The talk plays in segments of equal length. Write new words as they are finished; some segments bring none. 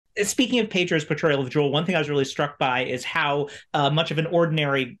speaking of Pedro's portrayal of Joel, one thing I was really struck by is how much of an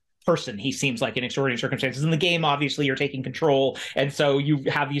ordinary person he seems like in extraordinary circumstances. In the game, obviously, you're taking control, and so you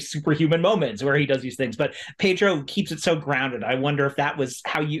have these superhuman moments where he does these things. But Pedro keeps it so grounded. I wonder if that was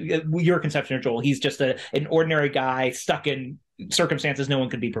how your conception of Joel. He's just an ordinary guy stuck in circumstances no one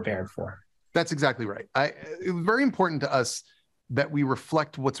could be prepared for. That's exactly right. It was very important to us that we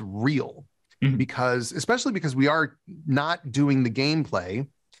reflect what's real, Mhm. because especially because we are not doing the gameplay.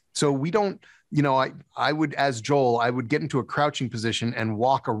 So we don't, I would, as Joel, I would get into a crouching position and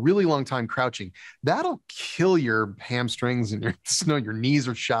walk a really long time crouching. That'll kill your hamstrings and your knees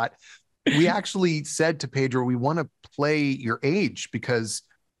are shot. We actually said to Pedro, we want to play your age because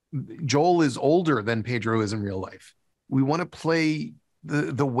Joel is older than Pedro is in real life. We want to play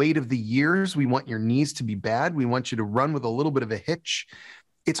the weight of the years. We want your knees to be bad. We want you to run with a little bit of a hitch.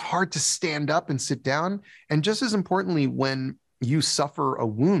 It's hard to stand up and sit down. And just as importantly, when you suffer a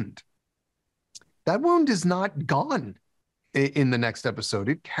wound, that wound is not gone in the next episode.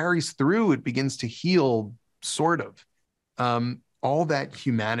 It carries through. It begins to heal, sort of. All that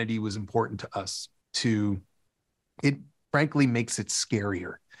humanity was important to us. It frankly makes it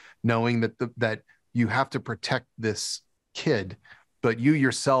scarier, knowing that you have to protect this kid, but you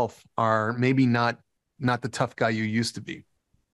yourself are maybe not the tough guy you used to be.